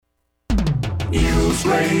News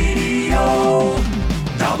Radio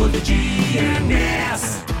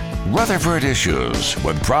WGNS. Rutherford Issues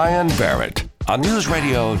with Brian Barrett on News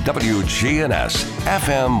Radio WGNS,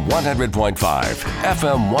 FM 100.5,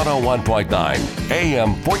 FM 101.9,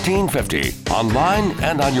 AM 1450, online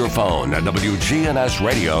and on your phone at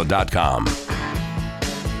WGNSradio.com.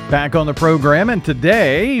 Back on the program, and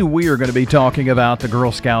today we are going to be talking about the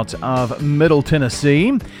Girl Scouts of Middle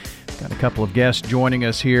Tennessee. Got a couple of guests joining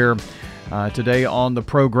us here today on the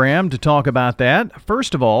program to talk about that.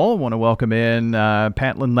 First of all, I want to welcome in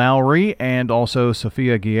Patlin Lowry and also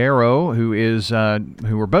Sophia Guerrero, who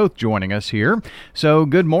are both joining us here. So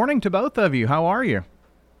good morning to both of you. How are you?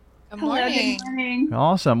 Good morning. Good morning.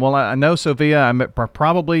 Awesome. Well, I know, Sophia, I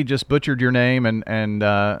probably just butchered your name, and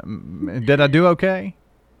did I do okay?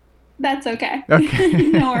 That's okay.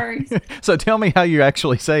 Okay. No worries. So tell me how you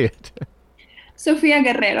actually say it. Sofia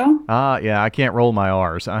Guerrero. Yeah, I can't roll my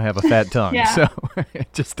R's. I have a fat tongue, Yeah. so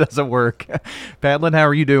it just doesn't work. Patlin, how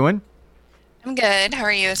are you doing? I'm good. How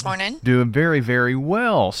are you this morning? Doing very, very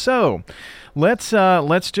well. So let's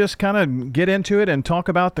just kind of get into it and talk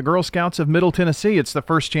about the Girl Scouts of Middle Tennessee. It's the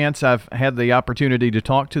first chance I've had the opportunity to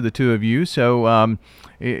talk to the two of you. So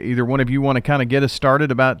either one of you want to kind of get us started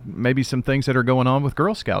about maybe some things that are going on with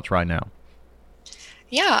Girl Scouts right now?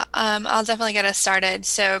 Yeah, I'll definitely get us started.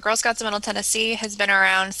 So Girl Scouts of Middle Tennessee has been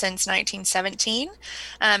around since 1917.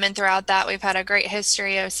 And throughout that, we've had a great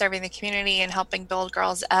history of serving the community and helping build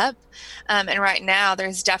girls up. And right now,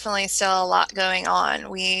 there's definitely still a lot going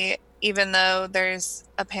on. Even though there's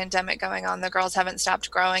a pandemic going on, the girls haven't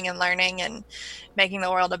stopped growing and learning and making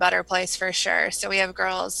the world a better place for sure. So we have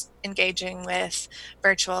girls engaging with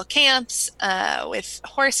virtual camps, with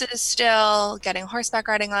horses still, getting horseback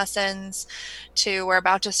riding lessons, we're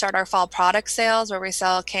about to start our fall product sales where we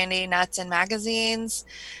sell candy, nuts, and magazines.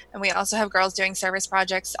 And we also have girls doing service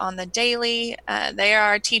projects on the daily. They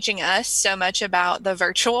are teaching us so much about the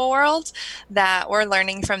virtual world that we're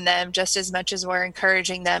learning from them just as much as we're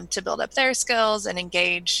encouraging them to build up their skills and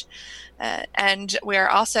engage. And we're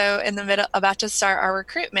also in the middle about to start our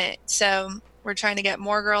recruitment. So we're trying to get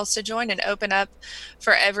more girls to join and open up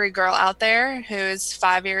for every girl out there who is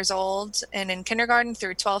 5 years old and in kindergarten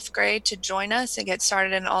through 12th grade to join us and get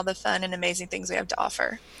started in all the fun and amazing things we have to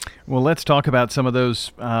offer. Well, let's talk about some of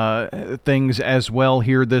those things as well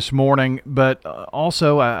here this morning. But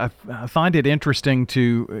also, I find it interesting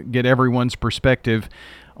to get everyone's perspective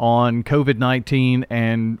on COVID-19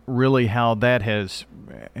 and really how that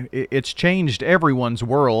it's changed everyone's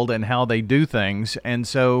world and how they do things. And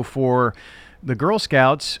so for the Girl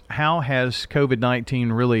Scouts, how has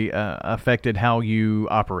COVID-19 really affected how you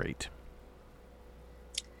operate?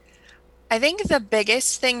 I think the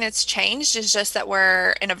biggest thing that's changed is just that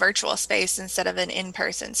we're in a virtual space instead of an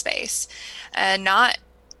in-person space. Not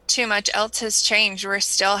too much else has changed. We're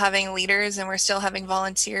still having leaders and we're still having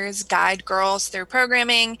volunteers guide girls through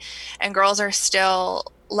programming, and girls are still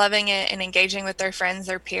loving it and engaging with their friends,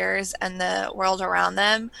 their peers, and the world around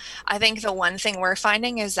them. I think the one thing we're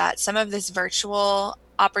finding is that some of this virtual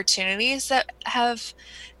opportunities that have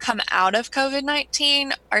come out of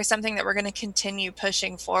COVID-19 are something that we're going to continue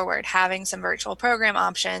pushing forward, having some virtual program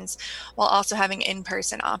options while also having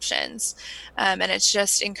in-person options. And it's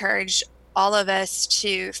just encouraged all of us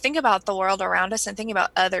to think about the world around us and think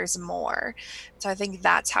about others more. So I think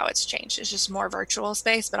that's how it's changed. It's just more virtual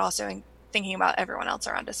space, but also thinking about everyone else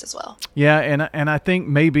around us as well. Yeah, and I think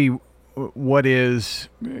maybe what is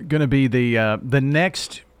going to be the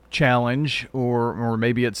next challenge, or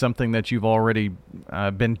maybe it's something that you've already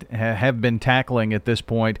been tackling at this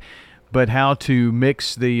point, but how to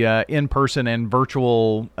mix the in-person and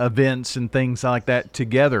virtual events and things like that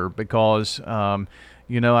together, because I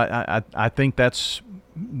think that's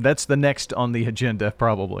the next on the agenda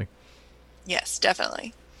probably. Yes,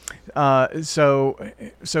 definitely. So,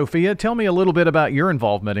 Sophia, tell me a little bit about your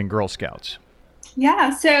involvement in Girl Scouts. Yeah,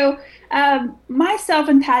 so myself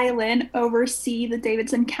and Patty Lynn oversee the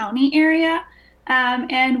Davidson County area,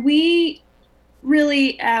 and we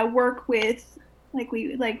really work with, like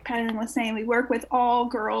Patty Lynn was saying, we work with all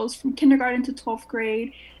girls from kindergarten to 12th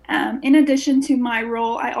grade. In addition to my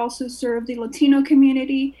role, I also serve the Latino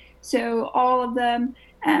community, so all of them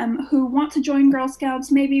who want to join Girl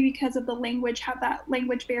Scouts, maybe because of the language, have that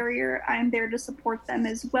language barrier, I'm there to support them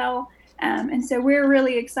as well. And so we're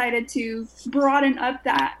really excited to broaden up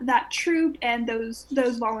that troop and those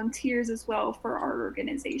volunteers as well for our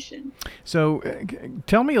organization. So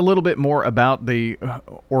tell me a little bit more about the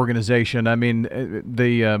organization. I mean,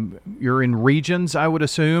 you're in regions, I would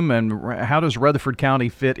assume, and how does Rutherford County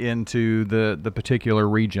fit into the particular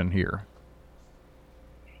region here?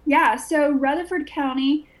 Yeah, so Rutherford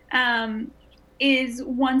County is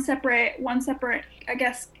one separate, I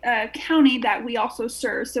guess, county that we also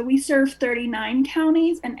serve. So we serve 39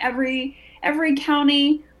 counties, and every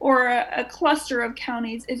county or a cluster of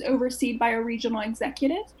counties is overseen by a regional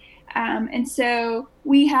executive. And so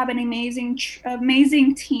we have an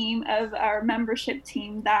amazing team of our membership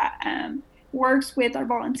team that works with our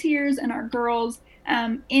volunteers and our girls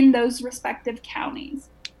in those respective counties.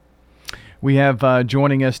 We have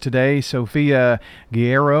joining us today Sophia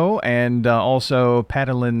Guerrero and also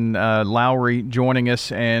Patalyn Lowry joining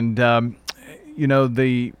us. And,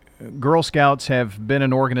 the Girl Scouts have been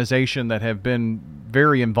an organization that have been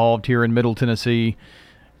very involved here in Middle Tennessee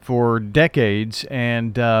for decades.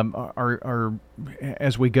 And are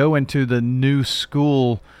as we go into the new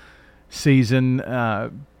school season,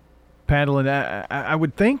 Patalyn, I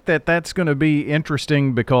would think that that's going to be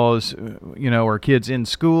interesting because, are kids in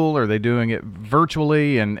school? Are they doing it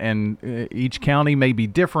virtually? And each county may be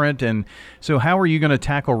different. And so how are you going to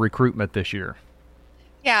tackle recruitment this year?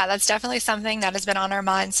 Yeah, that's definitely something that has been on our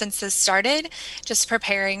mind since this started, just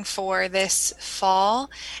preparing for this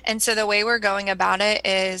fall. And so the way we're going about it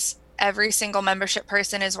is every single membership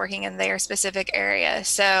person is working in their specific area.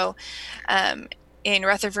 So in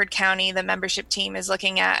Rutherford County, the membership team is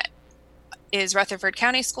looking at, is Rutherford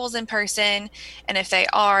County schools in person? And if they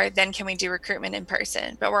are, then can we do recruitment in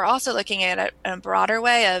person? But we're also looking at it in a broader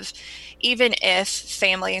way of, even if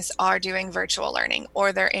families are doing virtual learning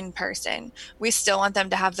or they're in person, we still want them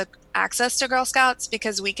to have the access to Girl Scouts,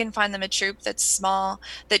 because we can find them a troop that's small,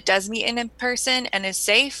 that does meet in person and is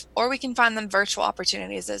safe, or we can find them virtual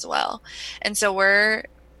opportunities as well. And so we're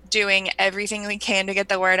doing everything we can to get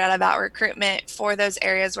the word out about recruitment for those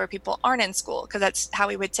areas where people aren't in school, because that's how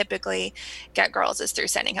we would typically get girls, is through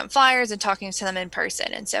sending them flyers and talking to them in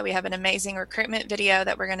person. And so we have an amazing recruitment video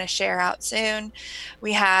that we're going to share out soon.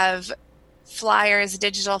 We have flyers,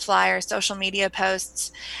 digital flyers, social media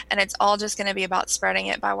posts, and it's all just going to be about spreading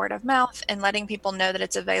it by word of mouth and letting people know that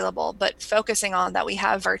it's available, but focusing on that we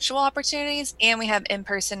have virtual opportunities and we have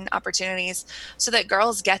in-person opportunities, so that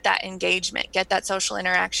girls get that engagement, get that social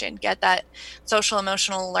interaction, get that social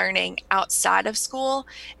emotional learning outside of school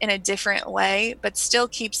in a different way, but still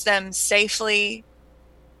keeps them safely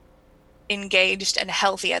engaged and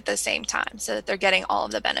healthy at the same time, so that they're getting all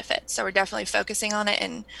of the benefits. So we're definitely focusing on it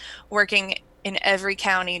and working in every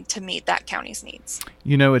county to meet that county's needs.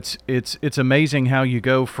 It's amazing how you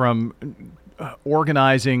go from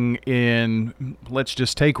organizing in, let's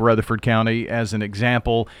just take Rutherford County as an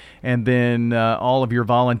example, and then all of your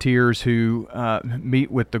volunteers who meet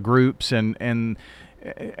with the groups and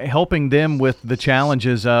helping them with the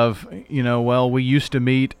challenges of, we used to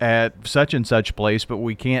meet at such and such place, but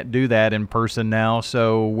we can't do that in person now.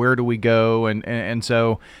 So where do we go? And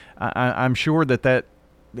so I'm sure that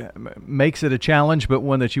makes it a challenge, but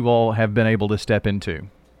one that you all have been able to step into.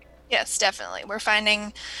 Yes, definitely. We're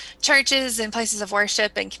finding churches and places of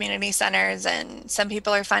worship and community centers, and some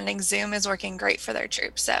people are finding Zoom is working great for their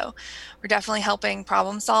troops. So we're definitely helping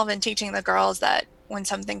problem solve and teaching the girls that when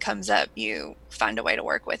something comes up, you find a way to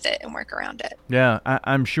work with it and work around it. Yeah,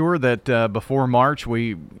 I'm sure that before March,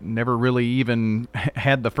 we never really even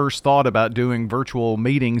had the first thought about doing virtual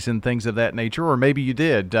meetings and things of that nature, or maybe you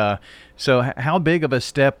did. So how big of a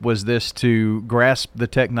step was this to grasp the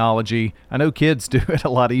technology? I know kids do it a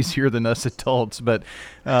lot easier than us adults, but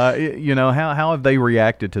how have they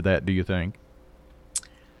reacted to that, do you think?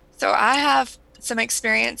 So I have some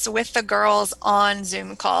experience with the girls on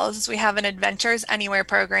Zoom calls. We have an Adventures Anywhere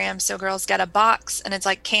program, so girls get a box and it's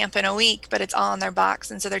like camp in a week, but it's all in their box,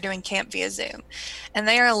 and so they're doing camp via Zoom, and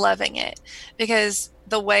they are loving it, because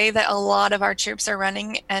the way that a lot of our troops are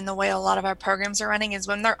running and the way a lot of our programs are running is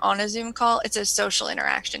when they're on a Zoom call, it's a social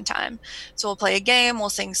interaction time. So we'll play a game, we'll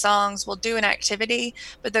sing songs, we'll do an activity,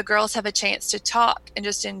 but the girls have a chance to talk and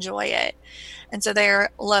just enjoy it. And so they're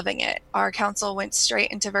loving it. Our council went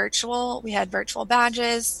straight into virtual. We had virtual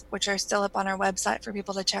badges, which are still up on our website for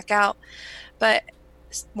people to check out. But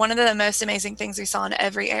one of the most amazing things we saw in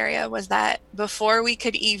every area was that before we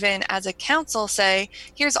could even, as a council, say,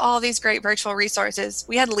 here's all these great virtual resources,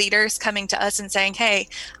 we had leaders coming to us and saying, hey,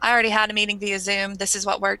 I already had a meeting via Zoom. This is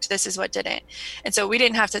what worked. This is what didn't. And so we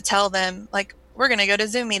didn't have to tell them, like, we're going to go to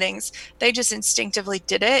Zoom meetings. They just instinctively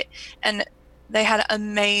did it. And they had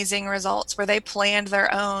amazing results where they planned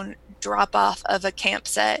their own drop off of a camp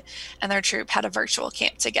set, and their troop had a virtual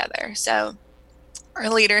camp together. So our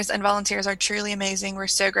leaders and volunteers are truly amazing. We're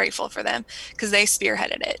so grateful for them because they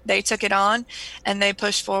spearheaded it. They took it on and they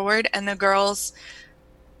pushed forward, and the girls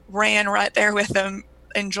ran right there with them,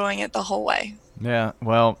 enjoying it the whole way. Yeah,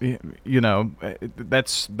 well,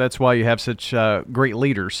 that's why you have such great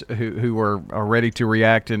leaders who are ready to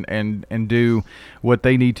react and do what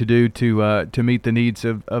they need to do to meet the needs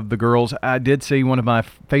of the girls. I did see one of my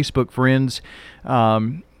Facebook friends.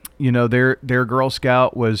 Their Girl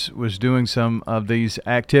Scout was doing some of these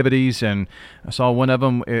activities, and I saw one of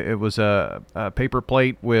them. It was a paper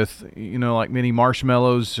plate with like mini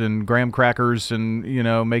marshmallows and graham crackers, and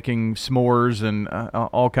making s'mores and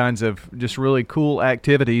all kinds of just really cool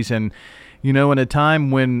activities. And in a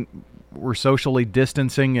time when we're socially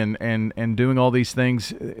distancing and doing all these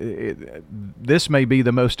things, this may be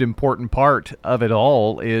the most important part of it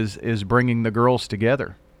all is bringing the girls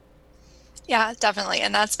together. Yeah, definitely.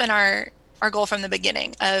 And that's been our goal from the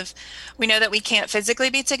beginning of, we know that we can't physically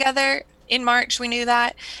be together in March. We knew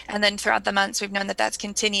that. And then throughout the months, we've known that that's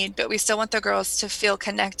continued, but we still want the girls to feel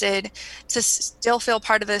connected, to still feel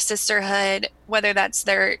part of the sisterhood, whether that's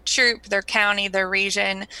their troop, their county, their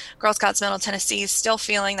region. Girl Scouts Middle Tennessee is still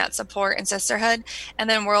feeling that support and sisterhood. And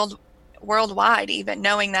then worldwide, even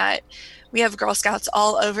knowing that we have Girl Scouts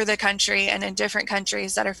all over the country and in different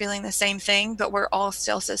countries that are feeling the same thing, but we're all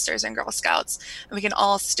still sisters and Girl Scouts, and we can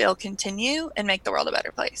all still continue and make the world a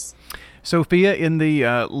better place. Sophia, in the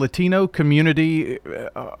Latino community,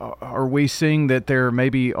 are we seeing that there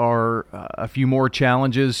maybe are a few more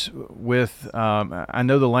challenges with, I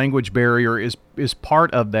know the language barrier is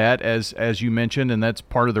part of that, as you mentioned, and that's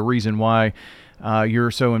part of the reason why you're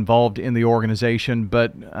so involved in the organization,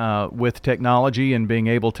 but with technology and being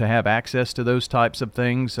able to have access to those types of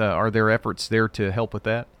things, are there efforts there to help with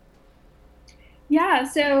that? Yeah,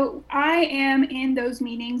 so I am in those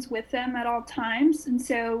meetings with them at all times. And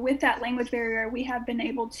so with that language barrier, we have been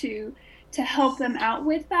able to help them out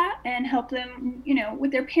with that and help them,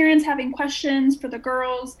 with their parents having questions for the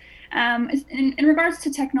girls. In regards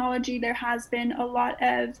to technology, there has been a lot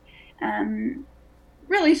of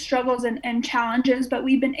really struggles and challenges, but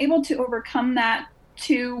we've been able to overcome that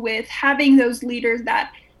too with having those leaders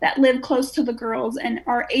that live close to the girls and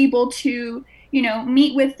are able to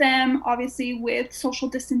meet with them, obviously with social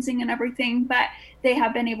distancing and everything, but they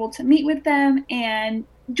have been able to meet with them and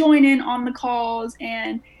join in on the calls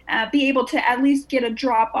and be able to at least get a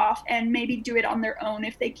drop off and maybe do it on their own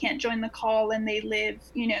if they can't join the call and they live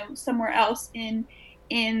somewhere else in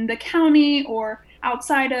the county or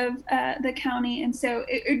outside of the county. And so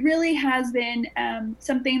it really has been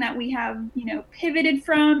something that we have pivoted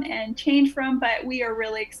from and changed from, but we are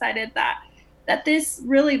really excited that this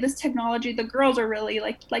technology, the girls are really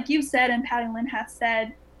like you said and Patty Lynn has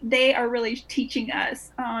said, they are really teaching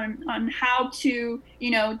us on how to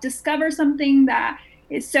discover something that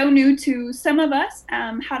is so new to some of us,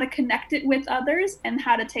 how to connect it with others and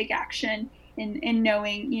how to take action in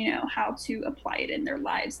knowing how to apply it in their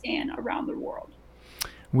lives and around the world.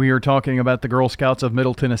 We are talking about the Girl Scouts of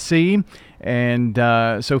Middle Tennessee, and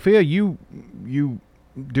Sophia, you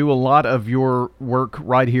do a lot of your work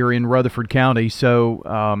right here in Rutherford County. So,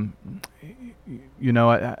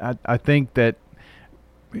 I think that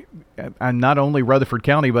I'm not only Rutherford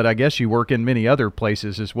County, but I guess you work in many other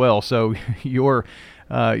places as well. So your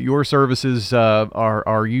services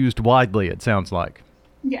are used widely, it sounds like.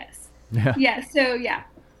 Yes. Yeah. Yeah. So yeah.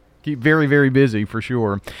 Keep very, very busy for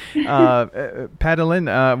sure. Patty Lynn,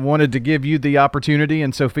 wanted to give you the opportunity,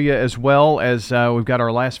 and Sophia as well, as we've got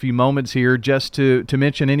our last few moments here, just to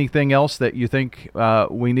mention anything else that you think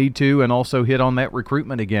we need to, and also hit on that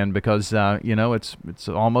recruitment again, because it's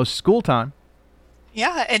almost school time.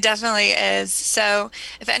 Yeah, it definitely is. So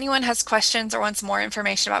if anyone has questions or wants more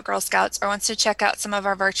information about Girl Scouts or wants to check out some of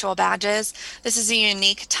our virtual badges, this is a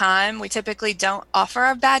unique time. We typically don't offer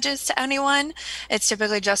our badges to anyone. It's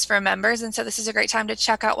typically just for members. And so this is a great time to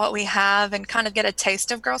check out what we have and kind of get a taste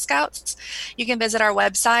of Girl Scouts. You can visit our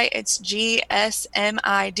website. It's gsmidtn.org,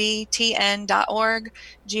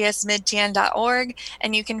 gsmidtn.org,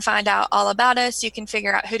 and you can find out all about us. You can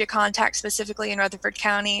figure out who to contact specifically in Rutherford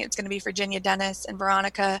County. It's going to be Virginia Dennis and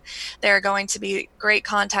Veronica. They're going to be great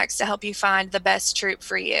contacts to help you find the best troop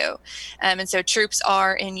for you. And so troops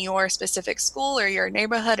are in your specific school or your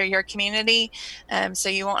neighborhood or your community. So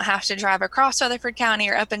you won't have to drive across Rutherford County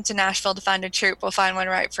or up into Nashville to find a troop. We'll find one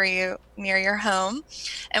right for you near your home.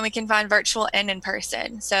 And we can find virtual and in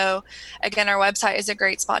person. So again, our website is a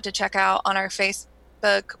great spot to check out. On our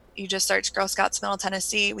Facebook, you just search Girl Scouts Middle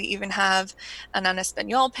Tennessee. We even have an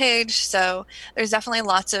Espanol page. So there's definitely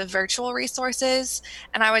lots of virtual resources.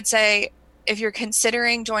 And I would say, if you're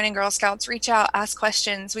considering joining Girl Scouts, reach out, ask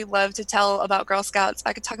questions. We love to tell about Girl Scouts.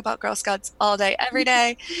 I could talk about Girl Scouts all day, every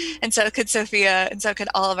day. And so could Sophia, and so could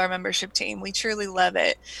all of our membership team. We truly love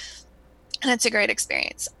it. And it's a great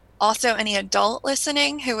experience. Also, any adult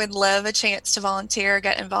listening who would love a chance to volunteer or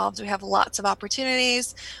get involved, we have lots of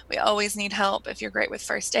opportunities. We always need help. If you're great with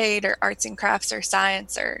first aid or arts and crafts or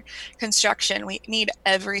science or construction, we need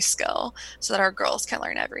every skill so that our girls can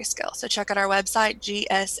learn every skill. So check out our website,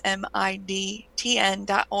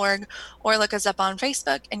 gsmidtn.org, or look us up on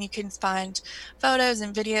Facebook, and you can find photos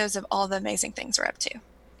and videos of all the amazing things we're up to.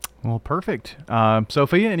 Well, perfect.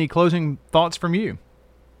 Sophia, any closing thoughts from you?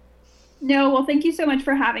 No, well, thank you so much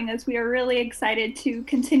for having us. We are really excited to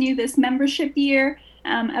continue this membership year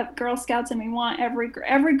of Girl Scouts, and we want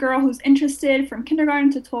every girl who's interested from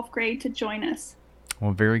kindergarten to 12th grade to join us.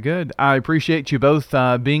 Well, very good. I appreciate you both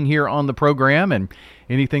being here on the program, and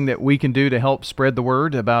anything that we can do to help spread the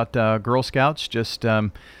word about Girl Scouts, just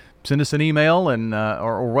send us an email and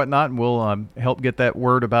or whatnot, and we'll help get that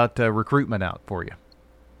word about recruitment out for you.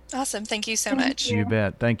 Awesome. Thank you so much. You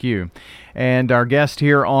bet. Thank you. And our guests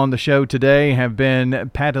here on the show today have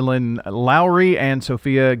been Patalyn Lowry and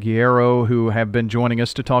Sophia Guerrero, who have been joining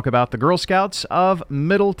us to talk about the Girl Scouts of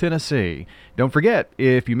Middle Tennessee. Don't forget,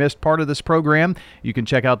 if you missed part of this program, you can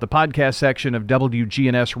check out the podcast section of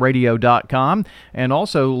WGNSradio.com and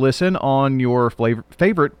also listen on your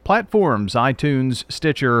favorite platforms, iTunes,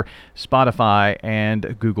 Stitcher, Spotify,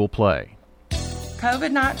 and Google Play.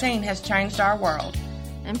 COVID-19 has changed our world.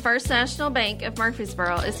 And First National Bank of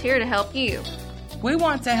Murfreesboro is here to help you. We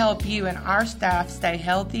want to help you and our staff stay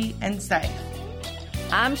healthy and safe.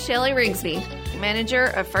 I'm Shelly Rigsby,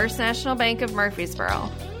 manager of First National Bank of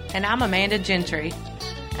Murfreesboro. And I'm Amanda Gentry.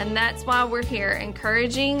 And that's why we're here,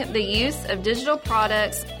 encouraging the use of digital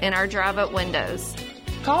products in our drive-up windows.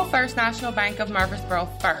 Call First National Bank of Murfreesboro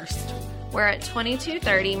first. We're at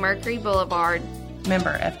 2230 Mercury Boulevard.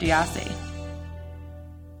 Member FDIC.